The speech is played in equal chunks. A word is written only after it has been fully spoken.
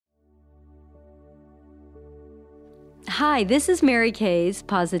Hi, this is Mary Kay's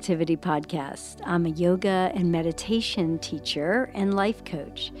Positivity Podcast. I'm a yoga and meditation teacher and life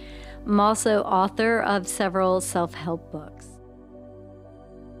coach. I'm also author of several self-help books.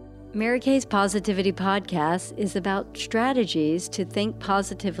 Mary Kay's Positivity Podcast is about strategies to think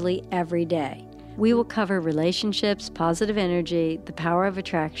positively every day. We will cover relationships, positive energy, the power of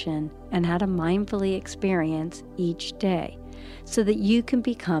attraction, and how to mindfully experience each day so that you can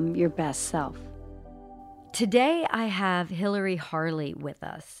become your best self. Today, I have Hillary Harley with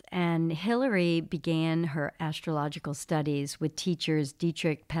us, and Hillary began her astrological studies with teachers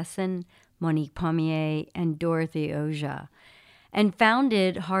Dietrich Pessin, Monique Pommier, and Dorothy Oja, and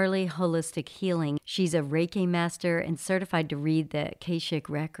founded Harley Holistic Healing. She's a Reiki master and certified to read the Akashic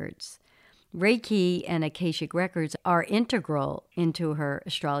Records. Reiki and Akashic Records are integral into her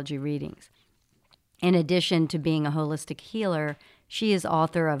astrology readings. In addition to being a holistic healer, she is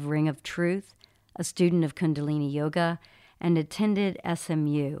author of Ring of Truth, a student of Kundalini Yoga, and attended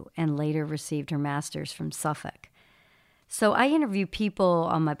SMU and later received her master's from Suffolk. So I interview people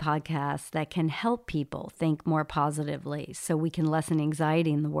on my podcast that can help people think more positively so we can lessen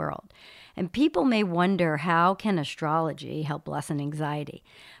anxiety in the world. And people may wonder, how can astrology help lessen anxiety?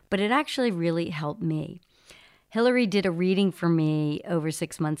 But it actually really helped me. Hillary did a reading for me over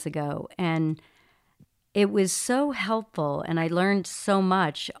 6 months ago, and it was so helpful, and I learned so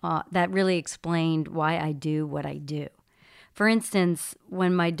much that really explained why I do what I do. For instance,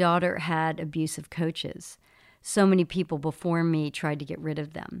 when my daughter had abusive coaches, so many people before me tried to get rid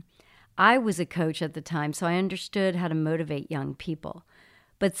of them. I was a coach at the time, so I understood how to motivate young people.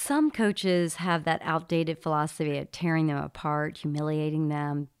 But some coaches have that outdated philosophy of tearing them apart, humiliating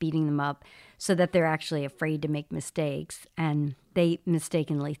them, beating them up, so that they're actually afraid to make mistakes, and they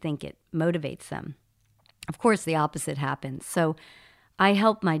mistakenly think it motivates them. Of course, the opposite happens. So I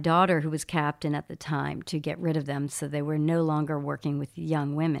helped my daughter, who was captain at the time, to get rid of them so they were no longer working with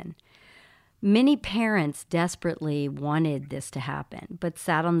young women. Many parents desperately wanted this to happen, but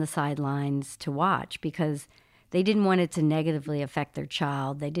sat on the sidelines to watch because they didn't want it to negatively affect their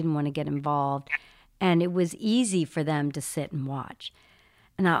child. They didn't want to get involved. And it was easy for them to sit and watch.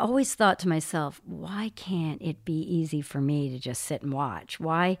 And I always thought to myself, why can't it be easy for me to just sit and watch?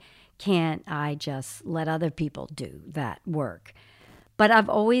 Why can't I just let other people do that work? But I've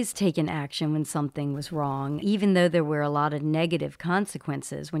always taken action when something was wrong, even though there were a lot of negative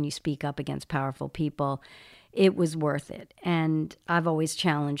consequences when you speak up against powerful people. It was worth it. And I've always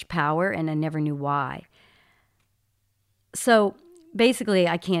challenged power, and I never knew why. So basically,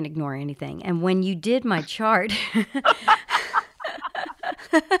 I can't ignore anything. And when you did my chart,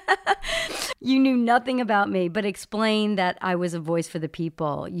 you knew nothing about me, but explained that I was a voice for the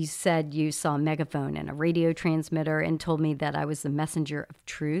people. You said you saw a megaphone and a radio transmitter and told me that I was the messenger of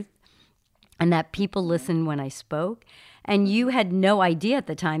truth and that people listened when I spoke. And you had no idea at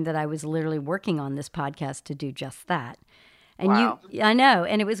the time that I was literally working on this podcast to do just that. And Wow. I know,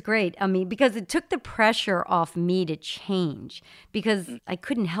 and it was great. I mean, because it took the pressure off me to change because I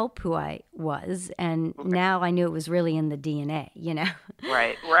couldn't help who I was. And now I knew it was really in the DNA, you know?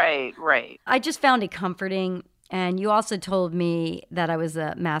 Right. I just found it comforting. And you also told me that I was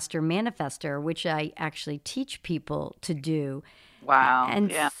a master manifester, which I actually teach people to do. Wow.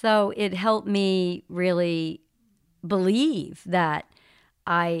 And yeah. so it helped me really believe that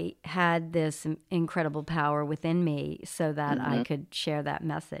I had this incredible power within me so that I could share that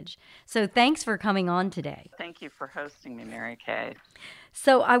message. So thanks for coming on today. Thank you for hosting me, Mary Kay.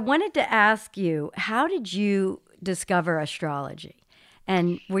 So I wanted to ask you, how did you discover astrology?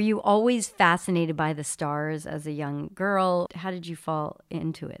 And were you always fascinated by the stars as a young girl? How did you fall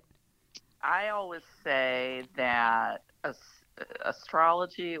into it? I always say that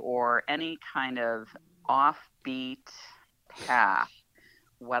astrology or any kind of offbeat path,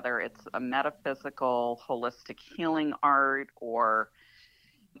 whether it's a metaphysical, holistic healing art, or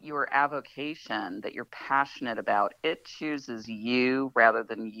your avocation that you're passionate about, it chooses you rather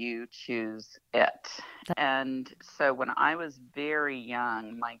than you choose it. And so when I was very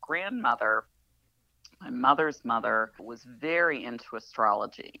young, my mother's mother, was very into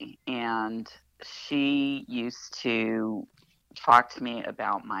astrology, and she used to talk to me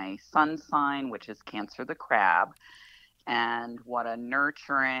about my sun sign, which is Cancer the Crab, and what a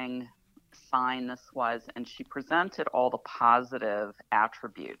nurturing sign this was. And she presented all the positive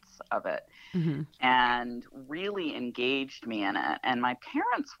attributes of it and really engaged me in it. And my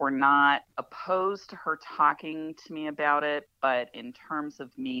parents were not opposed to her talking to me about it, but in terms of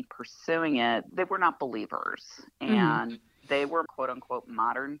me pursuing it, they were not believers. And they were quote unquote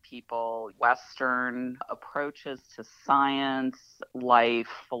modern people, Western approaches to science, life,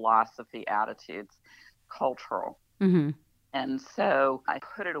 philosophy, attitudes, cultural. Mm-hmm. And so I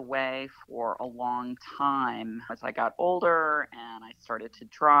put it away for a long time. As I got older and I started to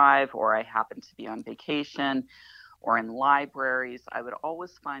drive, or I happened to be on vacation or in libraries, I would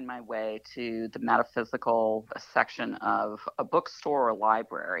always find my way to the metaphysical section of a bookstore or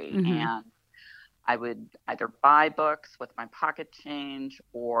library. Mm-hmm. And I would either buy books with my pocket change,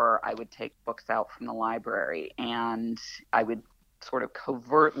 or I would take books out from the library and I would sort of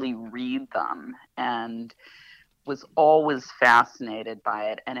covertly read them, and was always fascinated by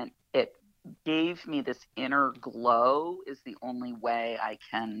it. And it gave me this inner glow, is the only way I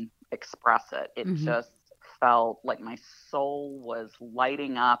can express it. It Mm-hmm. just felt like my soul was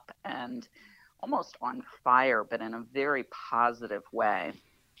lighting up and almost on fire, but in a very positive way.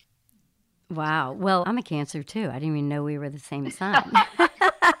 Wow. Well, I'm a Cancer too. I didn't even know we were the same sign.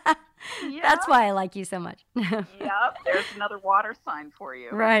 Yeah. That's why I like you so much. Yep, there's another water sign for you.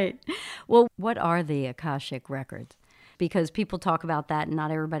 Right. Well, what are the Akashic records? Because people talk about that and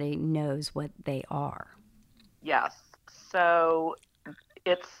not everybody knows what they are. Yes. So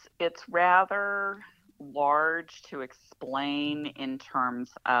it's rather large to explain in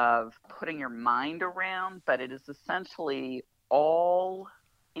terms of putting your mind around, but it is essentially all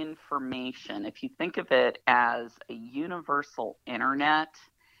information. If you think of it as a universal internet,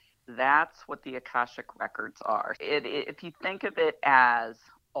 that's what the Akashic records are. If you think of it as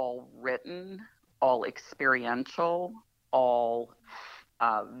all written, all experiential, all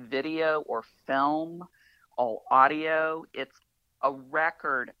video or film, all audio, it's a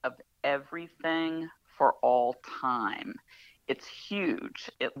record of everything for all time. It's huge.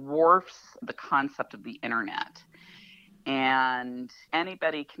 It dwarfs the concept of the internet. And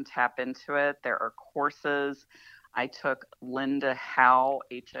anybody can tap into it. There are courses. I took Linda Howe,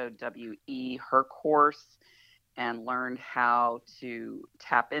 Howe, her course, and learned how to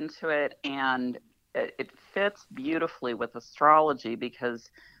tap into it. And it fits beautifully with astrology, because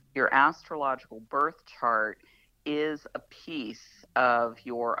your astrological birth chart is a piece of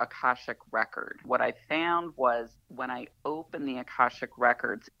your Akashic record. What I found was when I opened the Akashic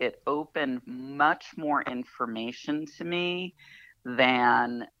records, it opened much more information to me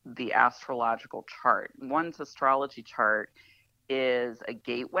than the astrological chart. One's astrology chart is a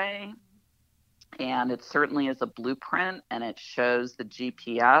gateway, and it certainly is a blueprint, and it shows the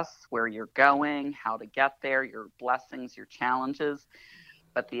GPS, where you're going, how to get there, your blessings, your challenges.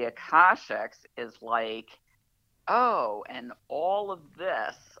 But the Akashics is like, oh, and all of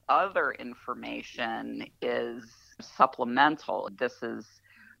this other information is supplemental. This is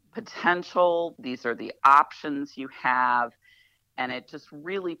potential. These are the options you have. And it just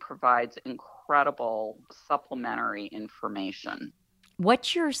really provides incredible supplementary information.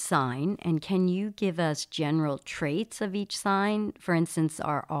 What's your sign, and can you give us general traits of each sign? For instance,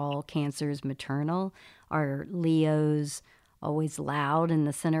 are all Cancers maternal? Are Leos always loud in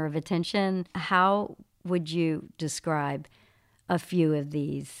the center of attention? How would you describe a few of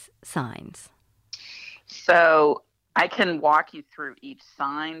these signs? So I can walk you through each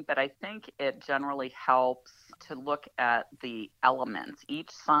sign, but I think it generally helps to look at the elements. Each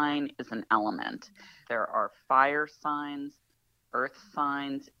sign is an element. There are fire signs, earth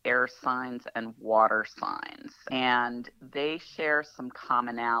signs, air signs, and water signs. And they share some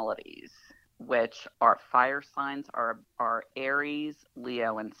commonalities, which are fire signs are Aries,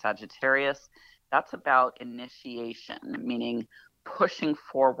 Leo, and Sagittarius. That's about initiation, meaning pushing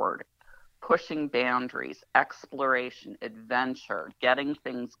forward, pushing boundaries, exploration, adventure, getting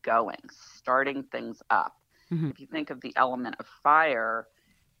things going, starting things up. Mm-hmm. If you think of the element of fire,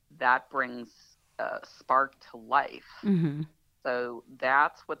 that brings a spark to life. Mm-hmm. So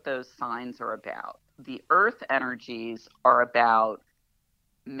that's what those signs are about. The earth energies are about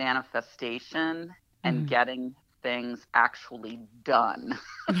manifestation and getting things actually done.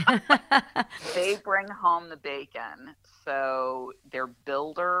 They bring home the bacon. So they're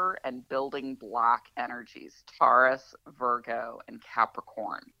builder and building block energies, Taurus, Virgo, and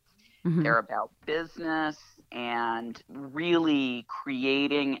Capricorn. Mm-hmm. They're about business and really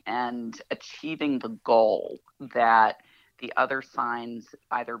creating and achieving the goal that the other signs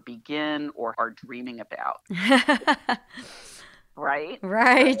either begin or are dreaming about. Right?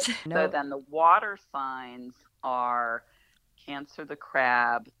 Right. So then the water signs are Cancer, the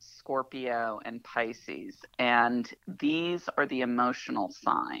crab, Scorpio, and Pisces. And these are the emotional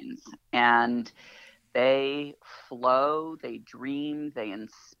signs. And they flow, they dream, they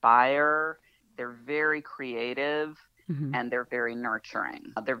inspire. They're very creative. Mm-hmm. And they're very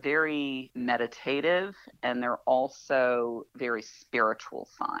nurturing. They're very meditative, and they're also very spiritual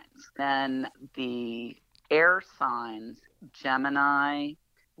signs. Then the air signs, Gemini,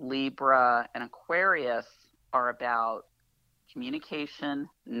 Libra, and Aquarius, are about communication,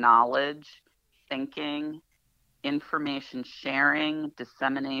 knowledge, thinking, information sharing,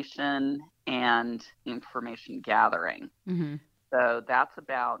 dissemination, and information gathering. Mm-hmm. So that's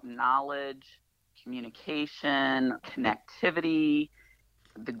about knowledge, communication, connectivity,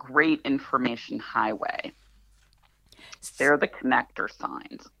 the great information highway. They're the connector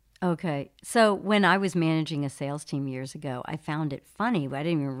signs. Okay. So when I was managing a sales team years ago, I found it funny. I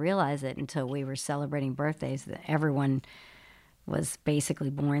didn't even realize it until we were celebrating birthdays that everyone was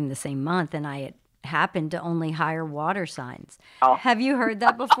basically born the same month, and I had happened to only hire water signs. Oh. Have you heard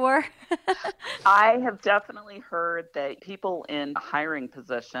that before? I have definitely heard that people in hiring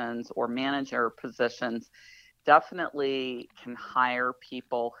positions or manager positions definitely can hire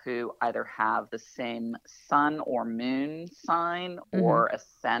people who either have the same sun or moon sign or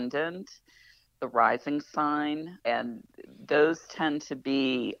ascendant, the rising sign, and those tend to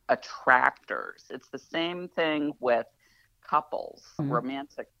be attractors. It's the same thing with couples,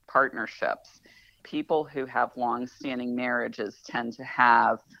 romantic partnerships. People who have long-standing marriages tend to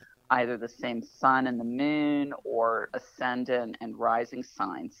have either the same sun and the moon or ascendant and rising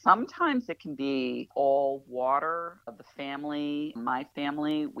signs. Sometimes it can be all water of the family. My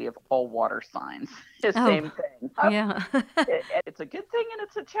family, we have all water signs. The same thing. Yeah. It's a good thing and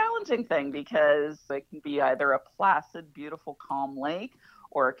it's a challenging thing because it can be either a placid, beautiful, calm lake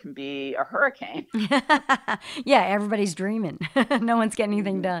or it can be a hurricane. Yeah, everybody's dreaming. No one's getting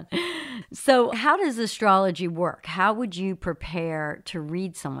anything done. So how does astrology work? How would you prepare to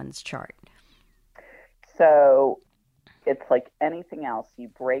read someone's chart? So it's like anything else. You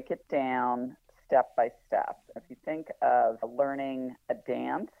break it down step by step. If you think of learning a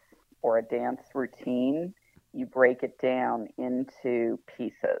dance or a dance routine, you break it down into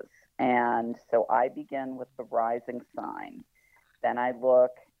pieces. And so I begin with the rising sign. Then I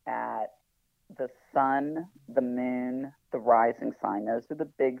look at the sun, the moon, the rising sign. Those are the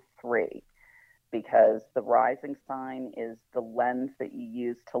big three because the rising sign is the lens that you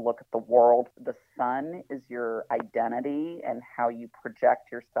use to look at the world. The sun is your identity and how you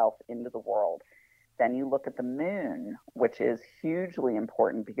project yourself into the world. Then you look at the moon, which is hugely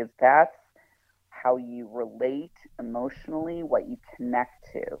important because that's how you relate emotionally, what you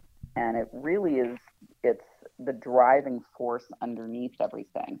connect to. And it really is, it's the driving force underneath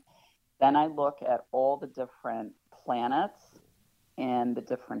everything. Then I look at all the different planets and the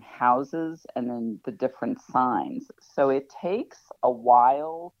different houses and then the different signs. So it takes a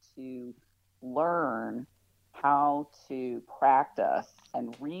while to learn how to practice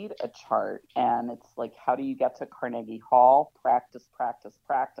and read a chart. And it's like, how do you get to Carnegie Hall? Practice, practice,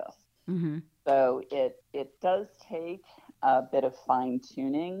 practice. Mm-hmm. So it does take a bit of fine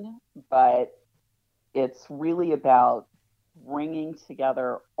tuning, but it's really about bringing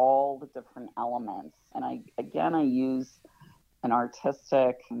together all the different elements. And I use an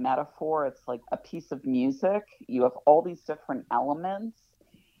artistic metaphor. It's like a piece of music. You have all these different elements.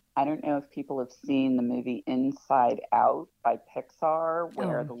 I don't know if people have seen the movie Inside Out by Pixar,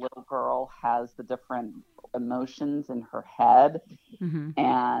 where the little girl has the different emotions in her head. Mm-hmm.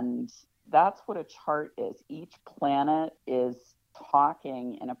 And that's what a chart is. Each planet is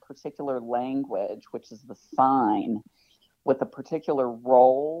talking in a particular language, which is the sign, with a particular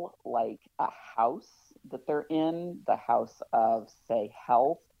role, like a house that they're in, the house of, say,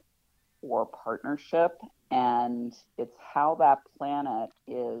 health or partnership. And it's how that planet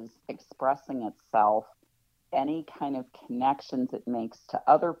is expressing itself, any kind of connections it makes to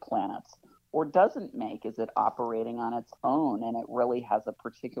other planets or doesn't make. Is it operating on its own? And it really has a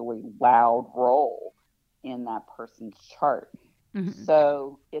particularly loud role in that person's chart. Mm-hmm.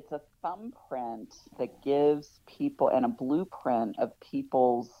 So it's a thumbprint that gives people and a blueprint of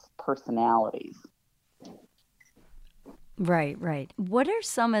people's personalities. Right, right. What are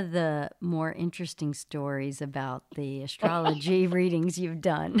some of the more interesting stories about the astrology readings you've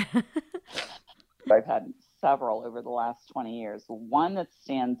done? I've had several over the last 20 years. One that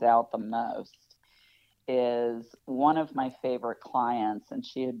stands out the most is one of my favorite clients, and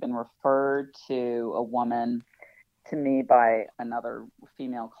she had been referred to a woman to me by another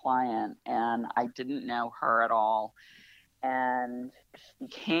female client, and I didn't know her at all. And she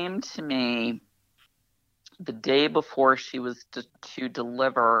came to me the day before she was to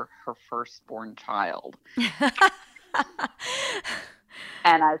deliver her firstborn child.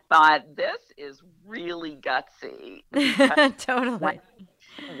 And I thought, this is really gutsy. Totally.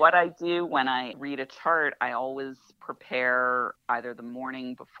 What I do when I read a chart, I always prepare either the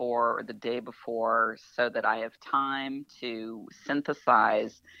morning before or the day before so that I have time to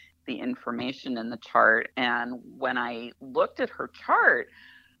synthesize the information in the chart. And when I looked at her chart,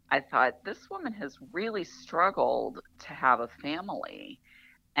 I thought, this woman has really struggled to have a family.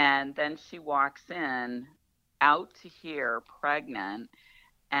 And then she walks in out to here pregnant,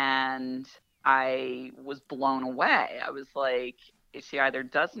 and I was blown away. I was like, she either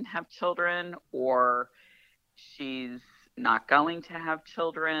doesn't have children, or she's not going to have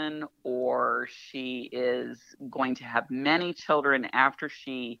children, or she is going to have many children after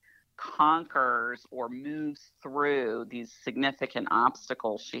she conquers or moves through these significant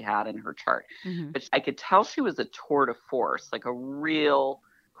obstacles she had in her chart. Mm-hmm. But I could tell she was a tour de force, like a real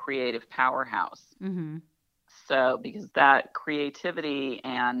creative powerhouse. Mm-hmm. So, because that creativity,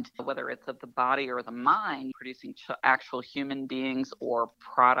 and whether it's of the body or the mind, producing actual human beings or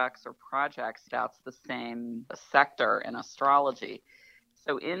products or projects, that's the same sector in astrology.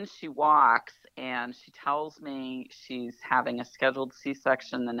 So in she walks, and she tells me she's having a scheduled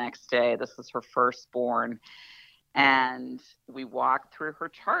C-section the next day. This is her firstborn. And we walked through her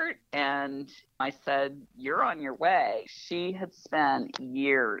chart, and I said, "You're on your way." She had spent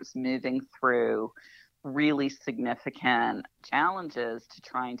years moving through really significant challenges to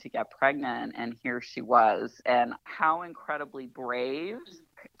trying to get pregnant, and here she was. And how incredibly brave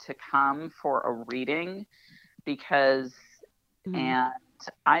to come for a reading, because and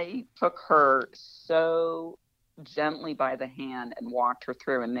I took her so gently by the hand and walked her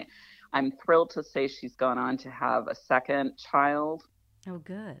through. And I'm thrilled to say she's gone on to have a second child. Oh,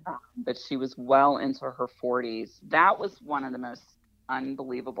 good. But she was well into her 40s. That was one of the most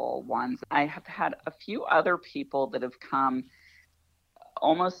unbelievable ones. I have had a few other people that have come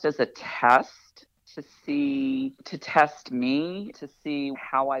almost as a test to test me, to see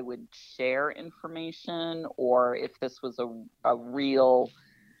how I would share information, or if this was a real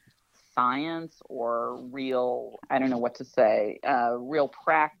science or real, I don't know what to say, real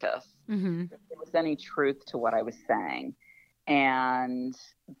practice. Mm-hmm. If there was any truth to what I was saying. And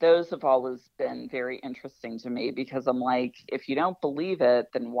those have always been very interesting to me, because I'm like, if you don't believe it,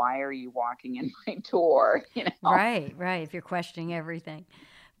 then why are you walking in my door? Right. If you're questioning everything.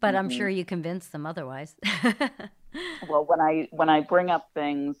 But I'm Mm-hmm. sure you convinced them otherwise. Well, when I bring up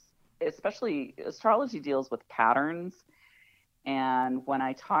things, especially astrology deals with patterns, and when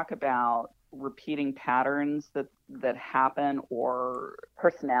I talk about repeating patterns that happen, or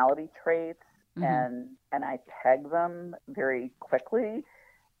personality traits, Mm-hmm. and I peg them very quickly,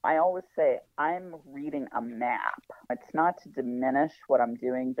 I always say I'm reading a map. It's not to diminish what I'm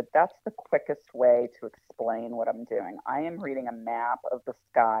doing, but that's the quickest way to explain what I'm doing. I am reading a map of the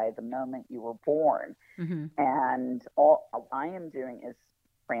sky the moment you were born. Mm-hmm. And all I am doing is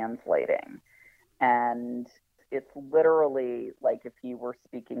translating. And it's literally like if you were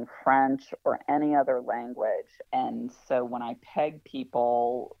speaking French or any other language. And so when I peg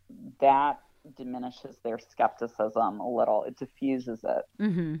people, that diminishes their skepticism a little. It diffuses it.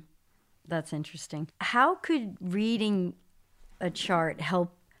 Mm-hmm. That's interesting. How could reading a chart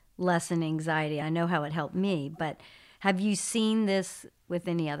help lessen anxiety? I know how it helped me, but have you seen this with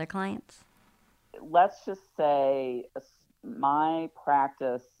any other clients? Let's just say my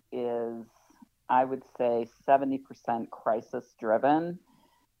practice is, I would say, 70% crisis driven.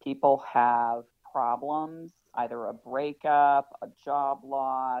 People have problems, either a breakup, a job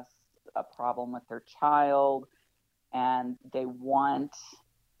loss, a problem with their child, and they want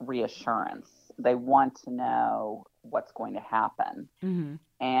reassurance. They want to know what's going to happen. Mm-hmm.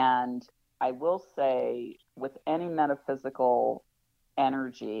 And I will say, with any metaphysical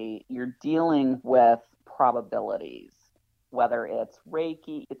energy, you're dealing with probabilities, whether it's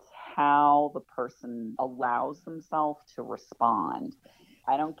Reiki, it's how the person allows themselves to respond.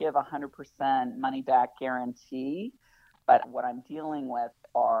 I don't give 100% money back guarantee, but what I'm dealing with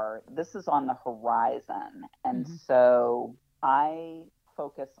this is on the horizon. And so I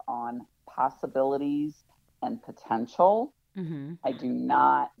focus on possibilities and potential. Mm-hmm. I do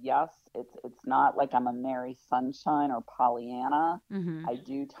not, yes, it's not like I'm a Mary Sunshine or Pollyanna. Mm-hmm. I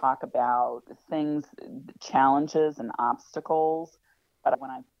do talk about things, challenges and obstacles. But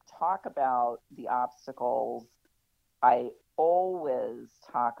when I talk about the obstacles, I always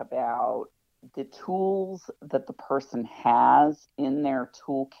talk about the tools that the person has in their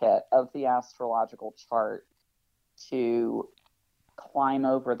toolkit of the astrological chart to climb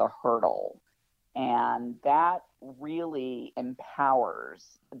over the hurdle. And that really empowers.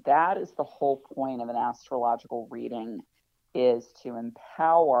 That is the whole point of an astrological reading, is to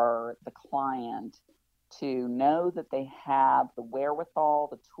empower the client to know that they have the wherewithal,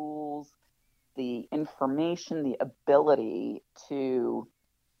 the tools, the information, the ability to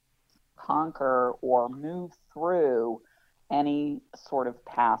conquer or move through any sort of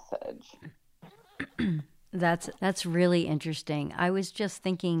passage. That's really interesting. I was just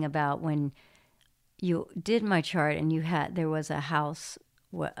thinking about when you did my chart and there was a house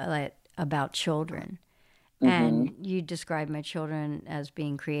like, about children. Mm-hmm. And you described my children as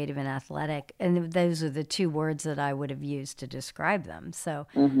being creative and athletic. And those are the two words that I would have used to describe them. So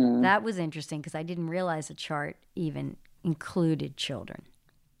Mm-hmm. that was interesting because I didn't realize the chart even included children.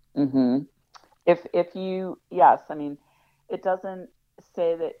 Mm-hmm. If you, yes, I mean, it doesn't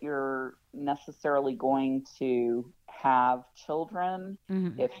say that you're necessarily going to have children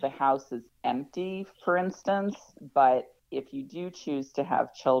Mm-hmm. if the house is empty, for instance, but if you do choose to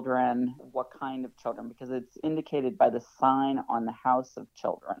have children, what kind of children? Because it's indicated by the sign on the house of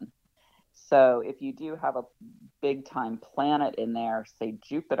children. So if you do have a big time planet in there, say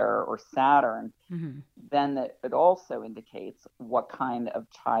Jupiter or Saturn, Mm-hmm. then it also indicates what kind of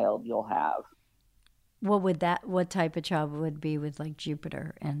child you'll have. What type of child would be with like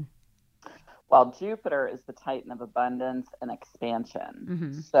Jupiter and. Well, Jupiter is the Titan of abundance and expansion.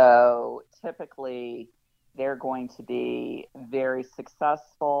 Mm-hmm. So typically, they're going to be very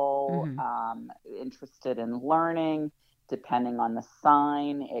successful, Mm-hmm. interested in learning. Depending on the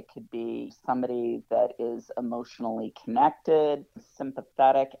sign, it could be somebody that is emotionally connected,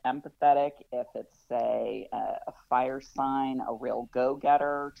 sympathetic, empathetic. If it's, say, a fire sign, a real go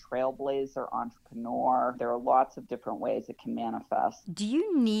getter, trailblazer, entrepreneur, there are lots of different ways it can manifest. Do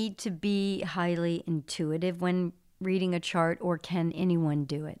you need to be highly intuitive when reading a chart, or can anyone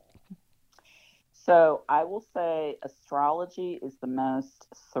do it? So I will say astrology is the most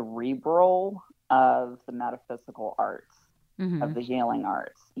cerebral of the metaphysical arts, Mm-hmm. of the healing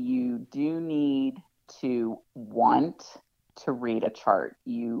arts. You do need to want to read a chart.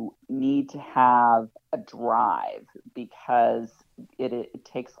 You need to have a drive because it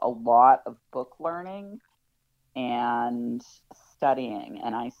takes a lot of book learning and studying,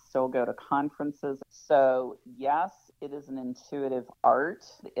 and I still go to conferences. So, yes, it is an intuitive art.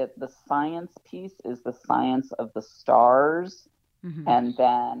 The science piece is the science of the stars, Mm-hmm. and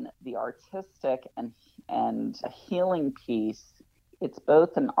then the artistic and a healing piece, it's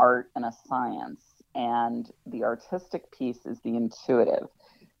both an art and a science. And the artistic piece is the intuitive.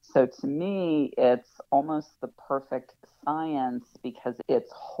 So to me, it's almost the perfect science because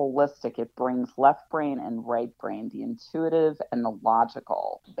it's holistic. It brings left brain and right brain, the intuitive and the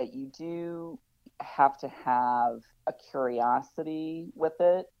logical. But you do have to have a curiosity with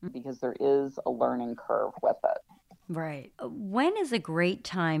it because there is a learning curve with it. Right. When is a great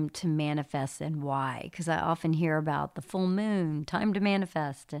time to manifest and why? Because I often hear about the full moon, time to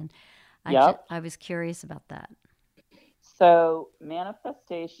manifest, and Yep. I was curious about that. So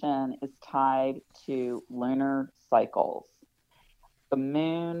manifestation is tied to lunar cycles. The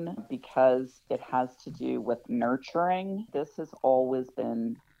moon, because it has to do with nurturing, this has always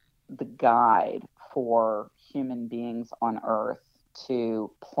been the guide for human beings on Earth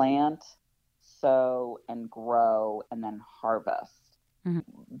to plant, sow, and grow, and then harvest. Mm-hmm.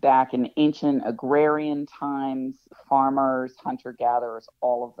 Back in ancient agrarian times, farmers, hunter gatherers,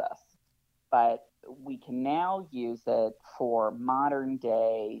 all of this. But we can now use it for modern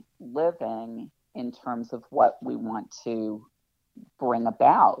day living in terms of what we want to bring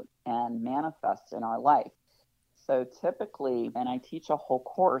about and manifest in our life. So typically, and I teach a whole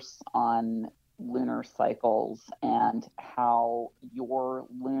course on lunar cycles and how your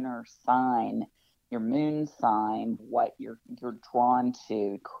lunar sign, your moon sign, what you're drawn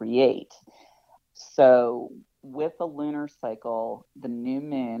to create. So with a lunar cycle, the new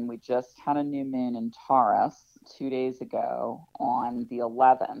moon, we just had a new moon in Taurus 2 days ago on the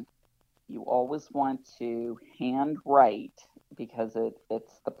 11th. You always want to handwrite because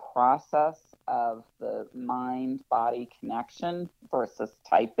it's the process of the mind body connection versus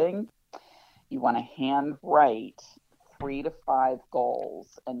typing. You want to handwrite 3 to 5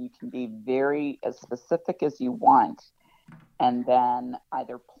 goals, and you can be very as specific as you want, and then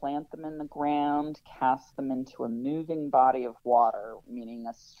either plant them in the ground, cast them into a moving body of water, meaning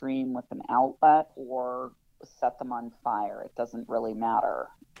a stream with an outlet, or set them on fire. It doesn't really matter.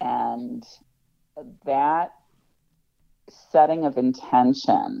 And that setting of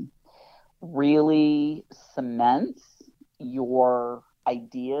intention really cements your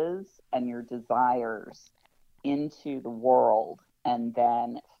ideas and your desires into the world. And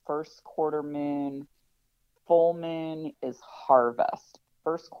then first quarter moon, full moon is harvest.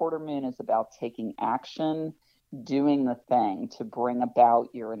 First quarter moon is about taking action, doing the thing to bring about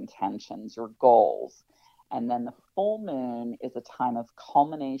your intentions, your goals. And then the full moon is a time of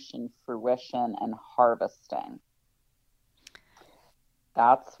culmination, fruition, and harvesting.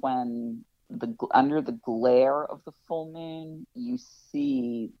 That's when under the glare of the full moon, you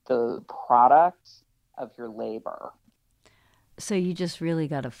see the product of your labor. So you just really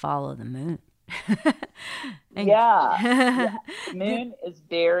got to follow the moon. Yeah. Yeah. The moon is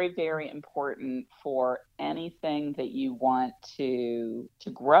very, very important for anything that you want to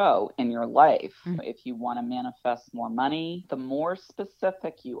grow in your life. If you want to manifest more money, the more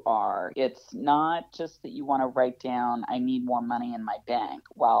specific you are, it's not just that you want to write down, I need more money in my bank.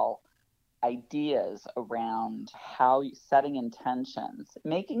 Well, ideas around how you setting intentions,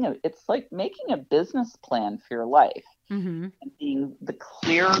 it's like making a business plan for your life. Mm-hmm. And being the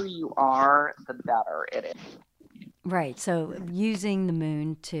clearer you are, the better it is. Right. So using the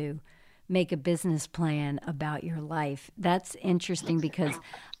moon to make a business plan about your life. That's interesting because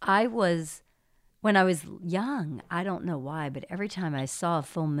when I was young, I don't know why, but every time I saw a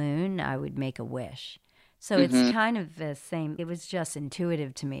full moon, I would make a wish. So it's kind of the same. It was just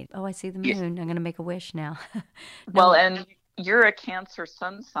intuitive to me. Oh, I see the moon. I'm going to make a wish now. Well, and you're a Cancer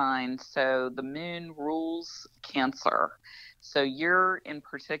sun sign, so the moon rules Cancer. So you're in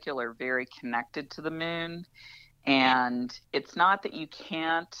particular very connected to the moon. And it's not that you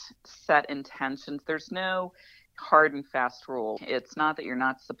can't set intentions. There's no hard and fast rule. It's not that you're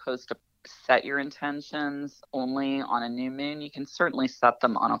not supposed to set your intentions only on a new moon. You can certainly set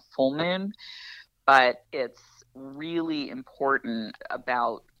them on a full moon, but it's really important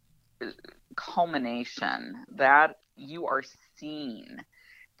about culmination that you are seen.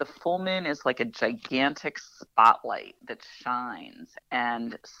 The full moon is like a gigantic spotlight that shines.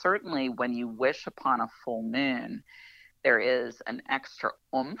 And certainly when you wish upon a full moon, there is an extra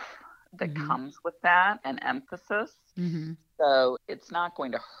oomph that comes with that, an emphasis. So it's not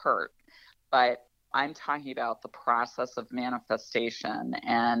going to hurt. But I'm talking about the process of manifestation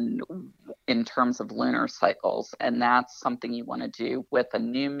and in terms of lunar cycles. And that's something you want to do with a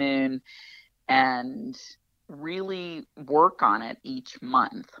new moon and really work on it each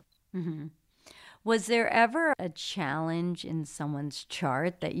month. Was there ever a challenge in someone's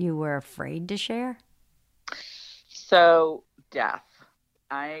chart that you were afraid to share? So, death.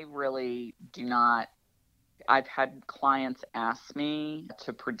 I really do not. I've had clients ask me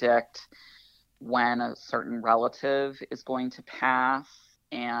to predict when a certain relative is going to pass,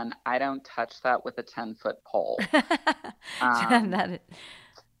 and I don't touch that with a 10-foot pole.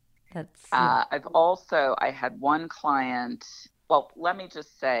 I had one client. Well, let me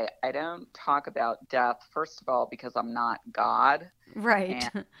just say, I don't talk about death, first of all, because I'm not God. Right.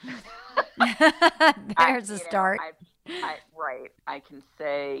 There's a start. Right. I can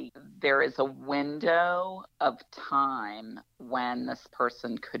say there is a window of time when this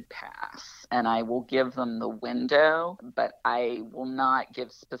person could pass, and I will give them the window, but I will not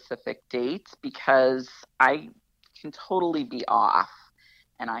give specific dates because I can totally be off.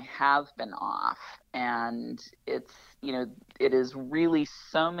 And I have been off. And it is really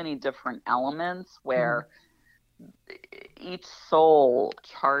so many different elements where each soul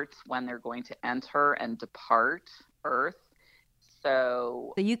charts when they're going to enter and depart Earth.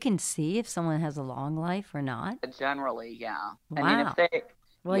 So you can see if someone has a long life or not? Generally, yeah. Wow.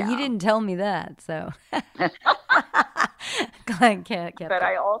 I mean, you didn't tell me that, so. But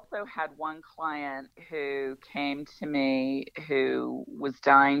I also had one client who came to me who was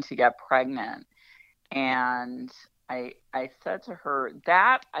dying to get pregnant. And I said to her,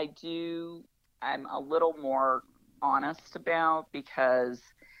 that I'm a little more honest about, because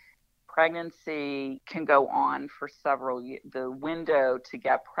pregnancy can go on for several years. The window to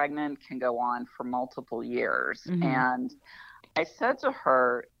get pregnant can go on for multiple years. And I said to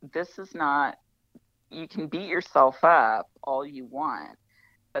her, this is not, you can beat yourself up all you want,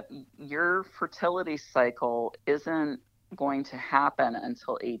 but your fertility cycle isn't going to happen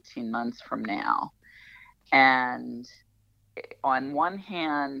until 18 months from now. And on one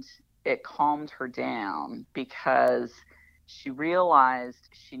hand, it calmed her down because she realized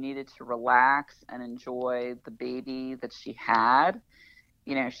she needed to relax and enjoy the baby that she had.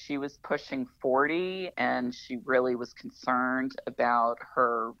 You know, she was pushing 40 and she really was concerned about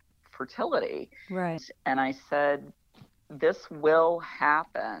her fertility. Right. And I said, this will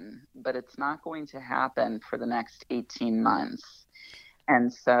happen, but it's not going to happen for the next 18 months.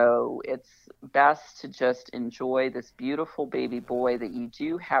 And so it's best to just enjoy this beautiful baby boy that you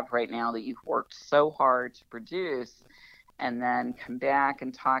do have right now, that you've worked so hard to produce, and then come back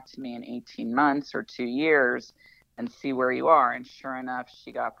and talk to me in 18 months or 2 years and see where you are. And sure enough,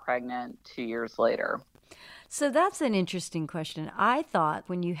 she got pregnant 2 years later. So that's an interesting question. I thought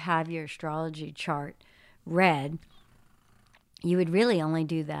when you have your astrology chart read, you would really only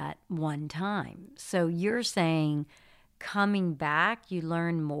do that one time. So you're saying coming back, you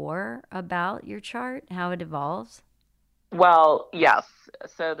learn more about your chart, how it evolves? Well, yes.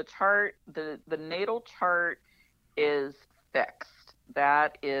 So the natal chart is fixed.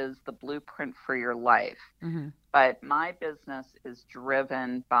 That is the blueprint for your life. Mm-hmm. But my business is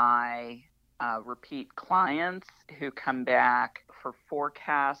driven by repeat clients who come back for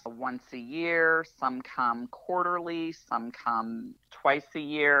forecasts once a year. Some come quarterly, some come twice a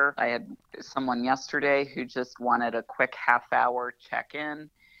year. I had someone yesterday who just wanted a quick half-hour check-in.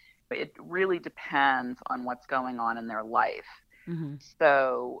 It really depends on what's going on in their life. Mm-hmm.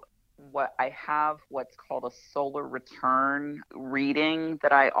 So what I have what's called a solar return reading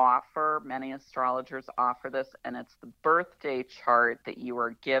that I offer. Many astrologers offer this, and it's the birthday chart that you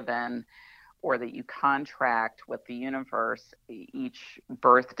are given or that you contract with the universe each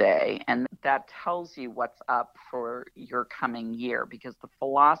birthday. And that tells you what's up for your coming year, because the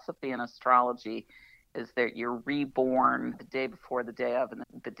philosophy in astrology is that you're reborn the day before, the day of, and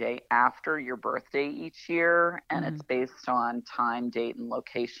the day after your birthday each year. And Mm-hmm. it's based on time, date, and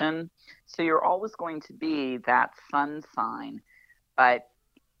location. So you're always going to be that sun sign. But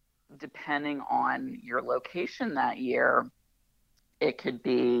depending on your location that year, it could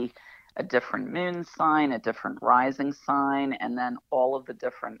be a different moon sign, a different rising sign, and then all of the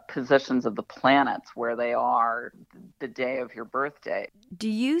different positions of the planets where they are the day of your birthday. Do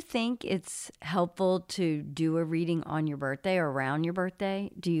you think it's helpful to do a reading on your birthday or around your birthday?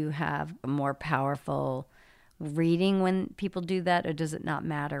 Do you have a more powerful reading when people do that, or does it not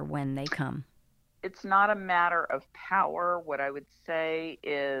matter when they come? It's not a matter of power. What I would say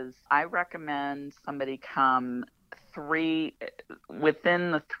is I recommend somebody come three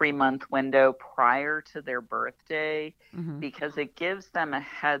within the 3 month window prior to their birthday, Mm-hmm. because it gives them a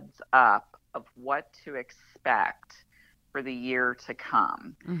heads up of what to expect for the year to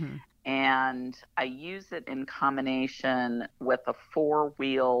come. Mm-hmm. And I use it in combination with a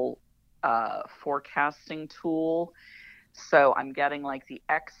four-wheel forecasting tool. So I'm getting like the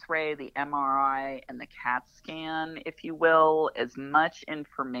X-ray, the MRI, and the CAT scan, if you will, as much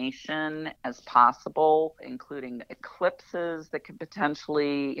information as possible, including eclipses that could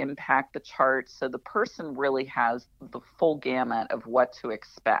potentially impact the chart. So the person really has the full gamut of what to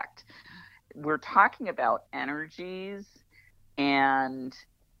expect. We're talking about energies, and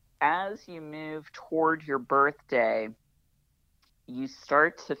as you move toward your birthday, you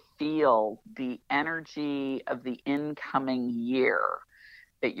start to feel the energy of the incoming year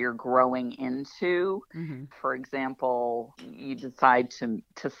that you're growing into. Mm-hmm. For example, you decide to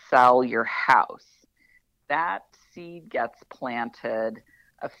sell your house. That seed gets planted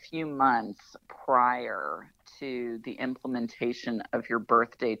a few months prior to the implementation of your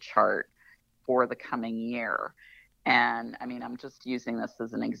birthday chart for the coming year. And I mean, I'm just using this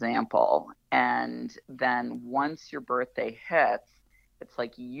as an example. And then once your birthday hits, it's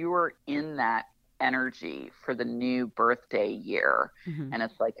like you're in that energy for the new birthday year. Mm-hmm. And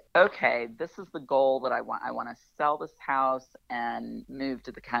it's like, okay, this is the goal that I want. I want to sell this house and move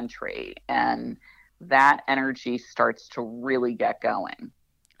to the country. And that energy starts to really get going.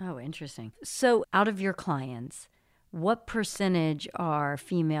 Oh, interesting. So, out of your clients, what percentage are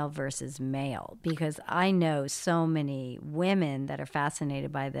female versus male? Because I know so many women that are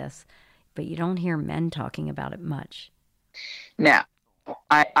fascinated by this, but you don't hear men talking about it much. Now,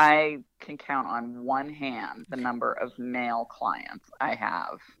 I can count on one hand the number of male clients I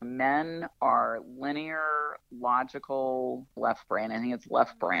have. Men are linear, logical, left brain. I think it's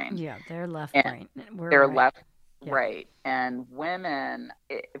left brain. Yeah, they're left And brain. We're they're right. left, Yeah. right. And women,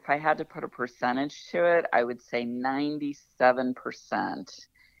 if I had to put a percentage to it, I would say 97%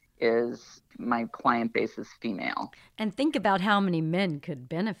 is my client base is female. And think about how many men could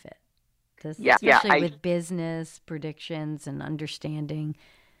benefit this, Yeah, especially with business predictions and understanding,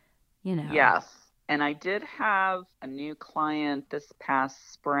 yes. And I did have a new client this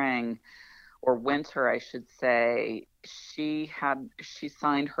past spring or winter, I should say. She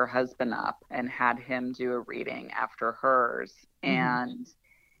signed her husband up and had him do a reading after hers. Mm-hmm. And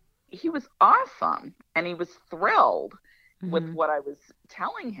he was awesome. And he was thrilled with Mm-hmm. what I was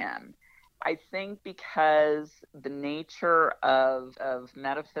telling him. I think because the nature of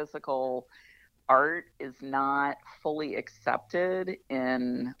metaphysical art is not fully accepted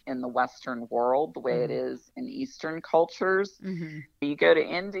in the Western world the way it Mm-hmm. is in Eastern cultures. Mm-hmm. You go to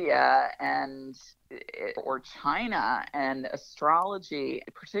India and or China, and astrology,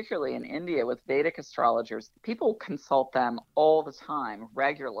 particularly in India with Vedic astrologers, people consult them all the time,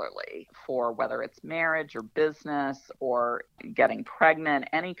 regularly, for whether it's marriage or business or getting pregnant,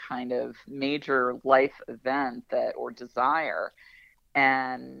 any kind of major life event that or desire.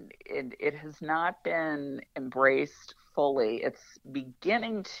 and it has not been embraced fully. It's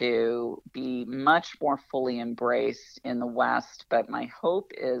beginning to be much more fully embraced in the West, but my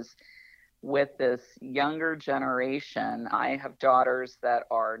hope is with this younger generation. I have daughters that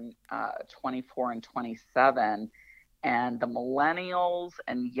are 24 and 27, and the millennials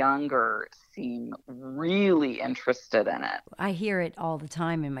and younger seem really interested in it. I hear it all the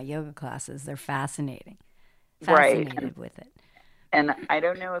time in my yoga classes. They're Right. fascinated with it. And I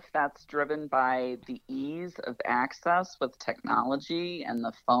don't know if that's driven by the ease of access with technology and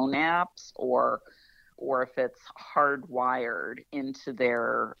the phone apps, or if it's hardwired into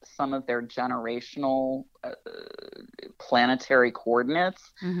some of their generational planetary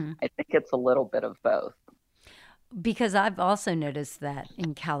coordinates. Mm-hmm. I think it's a little bit of both. Because I've also noticed that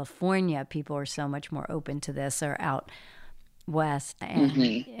in California, people are so much more open to this, or out west, and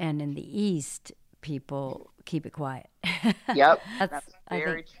in the east, people keep it quiet. Yep, that's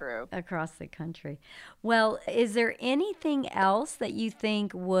very true. Across the country. Well, is there anything else that you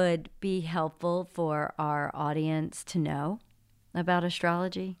think would be helpful for our audience to know about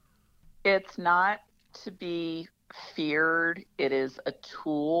astrology? It's not to be feared. It is a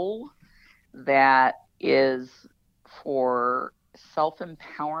tool that is for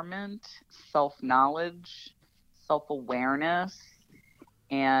self-empowerment, self-knowledge, self-awareness,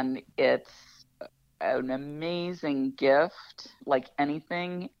 and it's an amazing gift. Like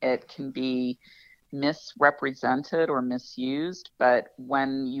anything, it can be misrepresented or misused, but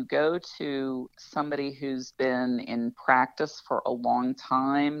when you go to somebody who's been in practice for a long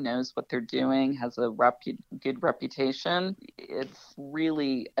time, knows what they're doing, has a good reputation, it's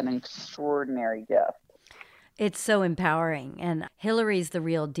really an extraordinary gift. It's so empowering, and Hillary's the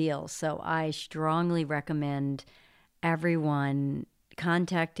real deal, so I strongly recommend everyone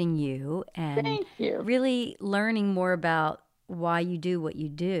contacting you and Thank you. really learning more about why you do what you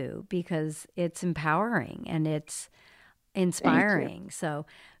do, because it's empowering and it's inspiring. So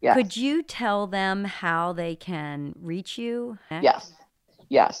Yes. Could you tell them how they can reach you? Yes.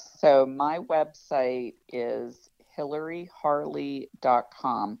 So my website is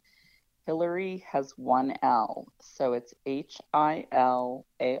hillaryharley.com. Hillary has one L, so it's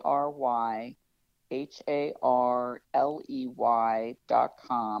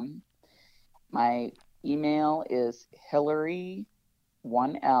HILARYHARLEY.com. My email is Hillary,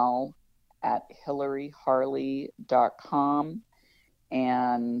 one L, at hillaryharley.com.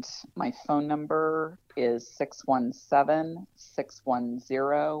 And my phone number is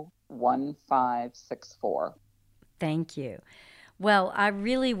 617-610-1564. Thank you. Well, I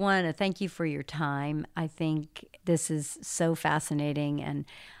really want to thank you for your time. I think this is so fascinating, and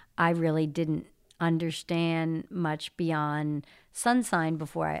I really didn't understand much beyond sun sign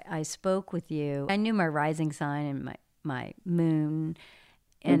before I spoke with you. I knew my rising sign and my moon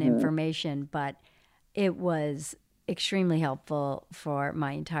and information, but it was extremely helpful for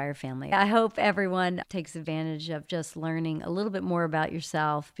my entire family. I hope everyone takes advantage of just learning a little bit more about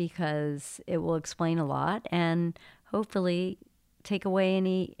yourself, because it will explain a lot and hopefully take away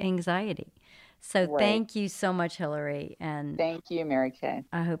any anxiety. So Thank you so much, Hillary. And thank you, Mary Kay.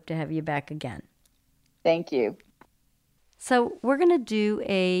 I hope to have you back again. Thank you. So we're going to do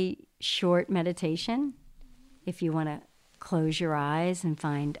a short meditation. If you want to close your eyes and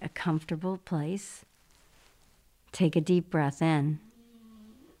find a comfortable place, take a deep breath in.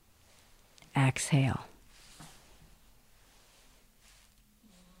 Exhale.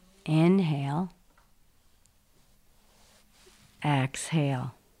 Inhale.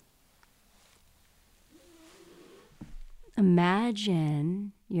 Exhale.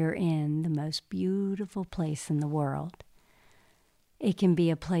 Imagine you're in the most beautiful place in the world. It can be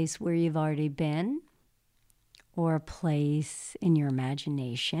a place where you've already been, or a place in your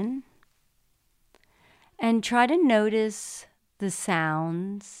imagination. And try to notice the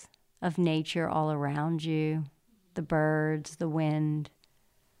sounds of nature all around you, the birds, the wind.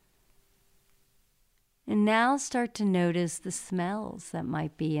 And now start to notice the smells that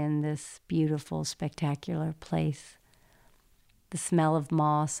might be in this beautiful, spectacular place. The smell of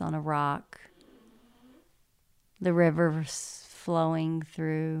moss on a rock, the river flowing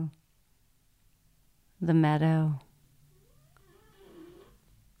through the meadow.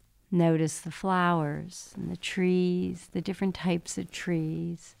 Notice the flowers and the trees, the different types of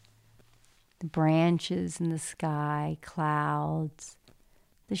trees, the branches in the sky, clouds,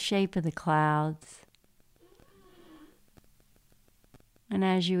 the shape of the clouds. And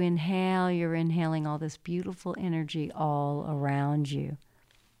as you inhale, you're inhaling all this beautiful energy all around you.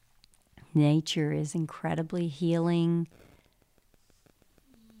 Nature is incredibly healing,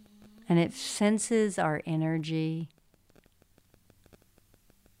 and it senses our energy,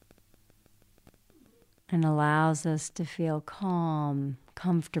 and allows us to feel calm,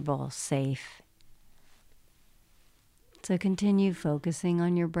 comfortable, safe. So continue focusing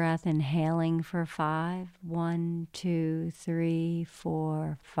on your breath, inhaling for 5. 1, 2, 3,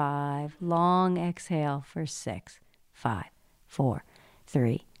 4, 5. Long exhale for 6. 5, 4,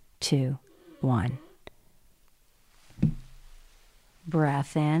 3, 2, 1.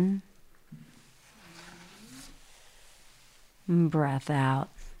 Breath in. Breath out.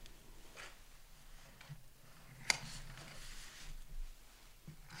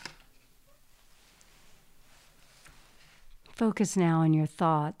 Focus now on your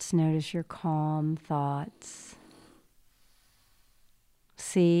thoughts. Notice your calm thoughts.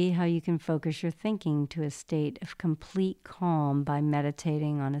 See how you can focus your thinking to a state of complete calm by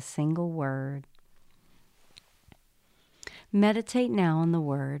meditating on a single word. Meditate now on the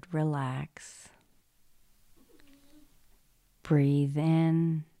word relax. Breathe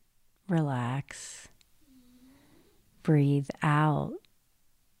in, relax. Breathe out,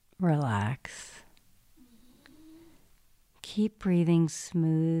 relax. Keep breathing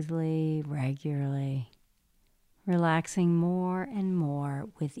smoothly, regularly, relaxing more and more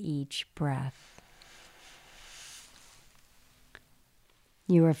with each breath.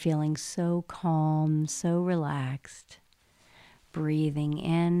 You are feeling so calm, so relaxed, breathing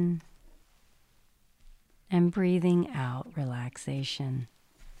in and breathing out relaxation.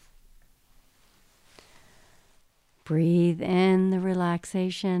 Breathe in the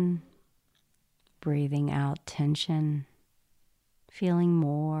relaxation, breathing out tension. Feeling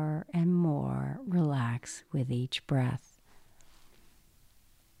more and more relaxed with each breath.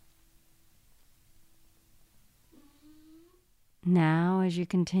 Now, as you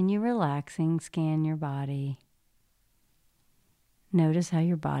continue relaxing, scan your body. Notice how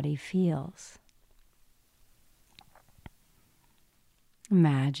your body feels.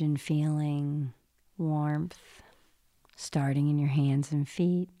 Imagine feeling warmth starting in your hands and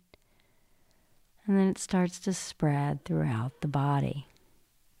feet. And then it starts to spread throughout the body.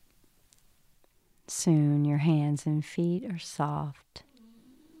 Soon your hands and feet are soft,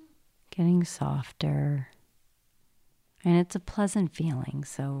 getting softer. And it's a pleasant feeling,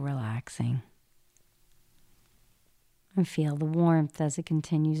 so relaxing. And feel the warmth as it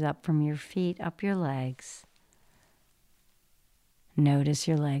continues up from your feet, up your legs. Notice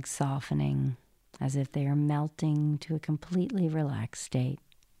your legs softening as if they are melting to a completely relaxed state.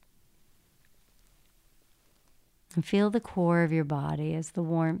 And feel the core of your body as the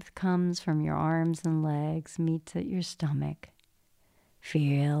warmth comes from your arms and legs, meets at your stomach.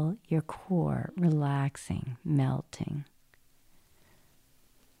 Feel your core relaxing, melting.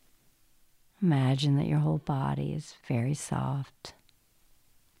 Imagine that your whole body is very soft.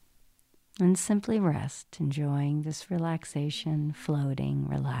 And simply rest, enjoying this relaxation, floating,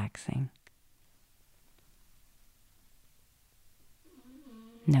 relaxing.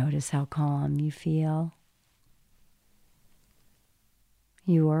 Notice how calm you feel.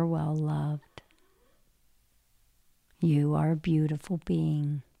 You are well loved. You are a beautiful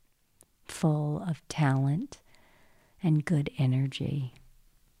being, full of talent and good energy.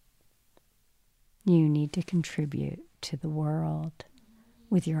 You need to contribute to the world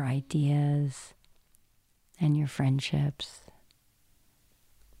with your ideas and your friendships.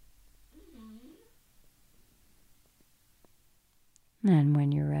 And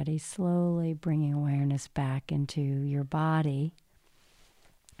when you're ready, slowly bringing awareness back into your body.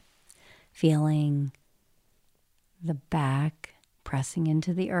 Feeling the back pressing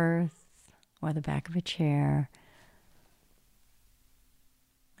into the earth or the back of a chair.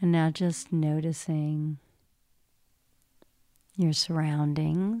 And now just noticing your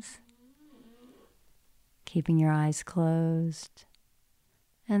surroundings, keeping your eyes closed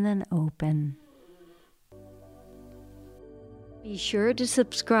and then open. Be sure to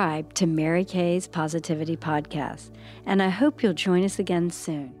subscribe to Mary Kay's Positivity Podcast, and I hope you'll join us again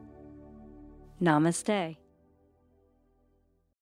soon. Namaste.